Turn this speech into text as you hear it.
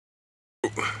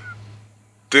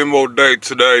Demo day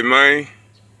today, man.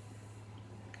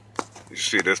 You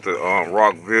see, that's the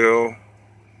Rockville.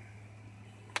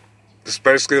 It's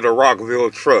basically the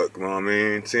Rockville truck, you know what I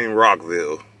mean? Team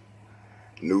Rockville.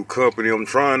 New company, I'm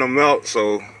trying them out,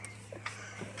 so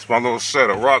it's my little set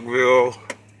of Rockville.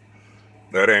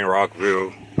 That ain't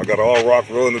Rockville. I got all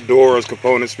Rockville in the doors,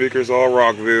 component speakers, all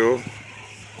Rockville.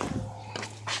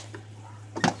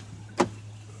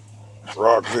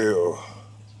 Rockville.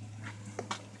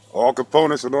 All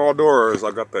components and all doors.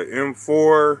 I got the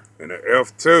M4 and the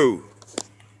F2.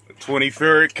 The 20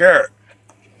 Ferret Cat.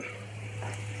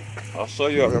 I'll show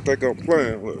y'all. I think I'm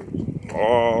playing with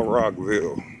all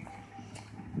Rockville.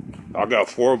 I got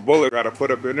 4 bullets. Gotta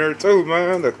put up in there too,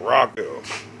 man. Look, Rockville.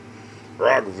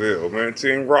 Rockville, man.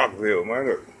 Team Rockville, man.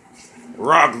 Look.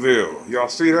 Rockville. Y'all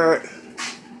see that?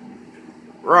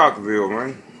 Rockville,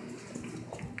 man.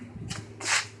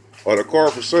 Oh, the car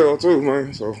for sale too,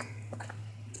 man. So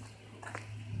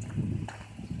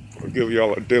I'll give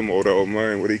y'all a demo though,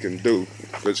 man, what he can do.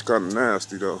 It's kind of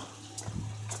nasty though.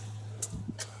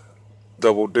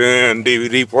 Double din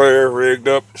DVD player rigged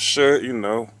up shit, you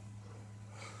know.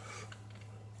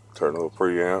 Turn a little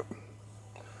preamp.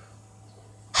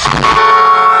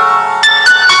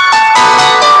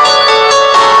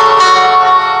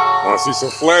 Wanna see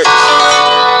some flex?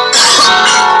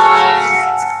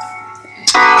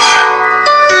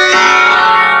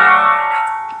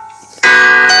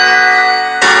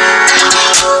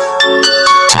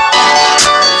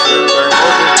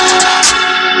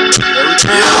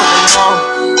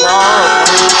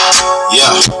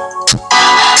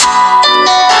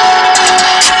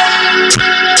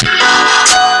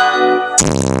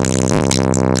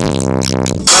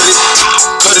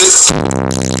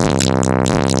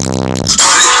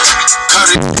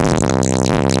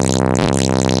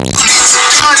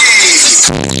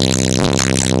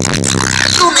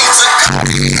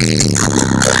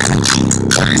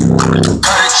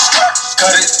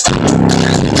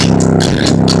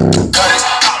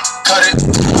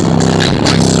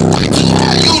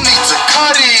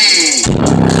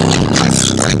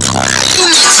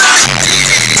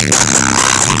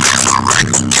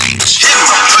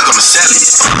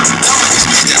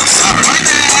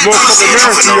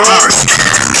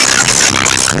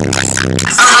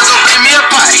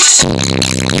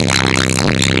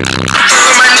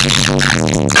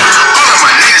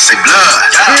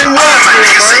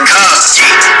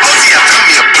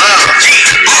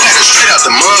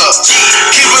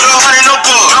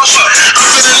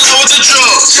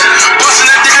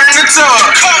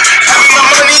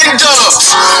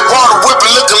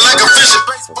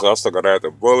 I still gotta add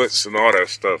the bullets and all that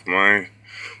stuff, man.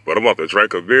 But I'm about to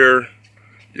drink a beer.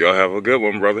 Y'all have a good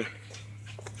one, brother.